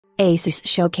ASUS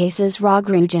showcases ROG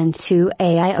Ryujin 2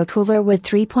 AIO cooler with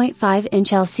 3.5-inch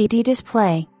LCD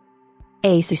display.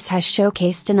 ASUS has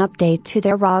showcased an update to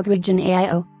their ROG Ryujin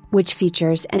AIO, which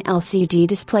features an LCD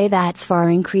display that's far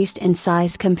increased in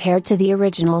size compared to the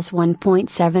original's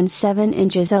 1.77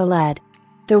 inches OLED.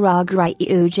 The ROG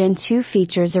Ryujin 2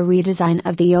 features a redesign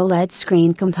of the OLED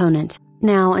screen component,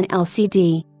 now an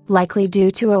LCD, likely due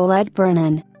to OLED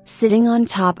burn-in, sitting on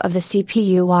top of the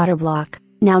CPU water block,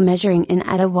 now measuring in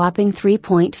at a whopping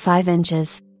 3.5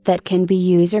 inches, that can be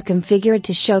user-configured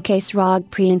to showcase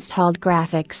ROG pre-installed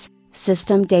graphics,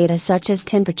 system data such as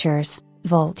temperatures,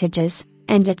 voltages,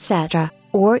 and etc.,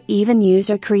 or even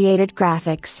user-created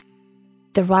graphics.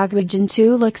 The ROG Ryujin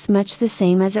 2 looks much the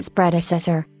same as its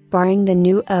predecessor, barring the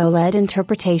new OLED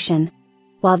interpretation.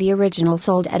 While the original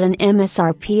sold at an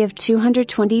MSRP of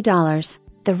 $220,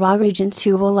 the ROG Ryujin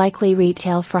 2 will likely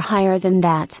retail for higher than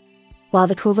that. While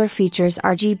the cooler features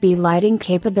RGB lighting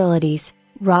capabilities,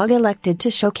 ROG elected to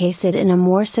showcase it in a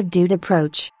more subdued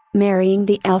approach, marrying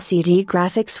the LCD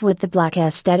graphics with the black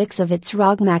aesthetics of its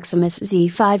ROG Maximus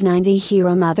Z590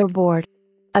 Hero motherboard.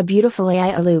 A beautiful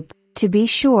AIO loop, to be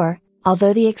sure,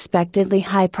 although the expectedly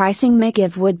high pricing may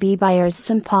give would-be buyers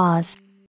some pause.